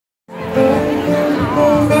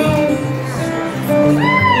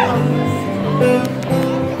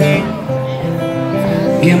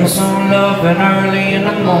Give me some loving early in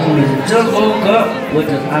the morning. Just woke up with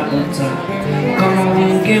this appetite. Come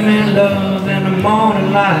on, give me love in the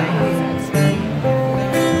morning light.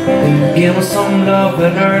 Give me some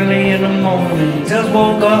loving early in the morning. Just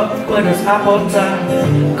woke up with this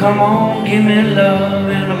appetite. Come on, give me love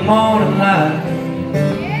in the morning light.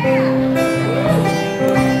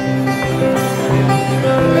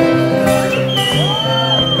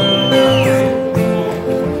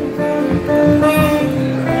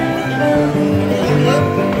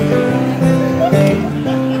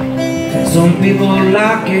 Some people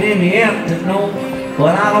like it in the afternoon,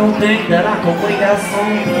 but I don't think that I can wait that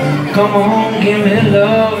soon. Come on, give me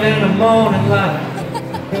love in the morning light.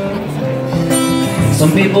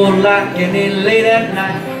 Some people like it late at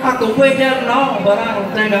night. I could wait that long, but I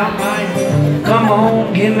don't think I might. Come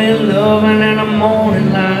on, give me love in the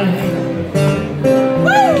morning light.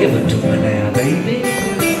 Give it to me now, baby.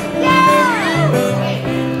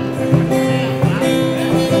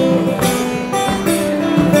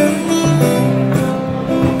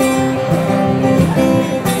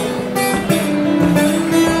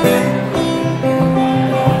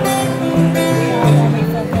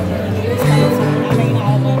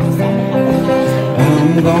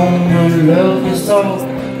 I'm gonna love you so,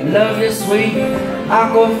 love you sweet.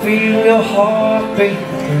 I can feel your heartbeat.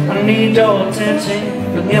 I need your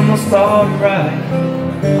attention to get my start right.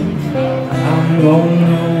 I'm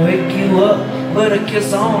gonna wake you up with a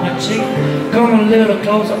kiss on the cheek. Come a little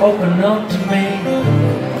closer, open up to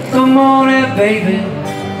me. Come on in, baby.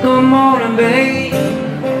 Come on in, baby.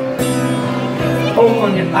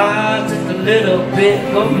 Open your eyes just a little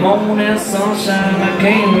bit. Good morning, sunshine, I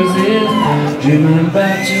can't resist dreaming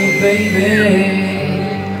about you, baby.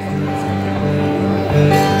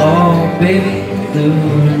 Oh, baby,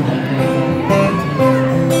 through the night.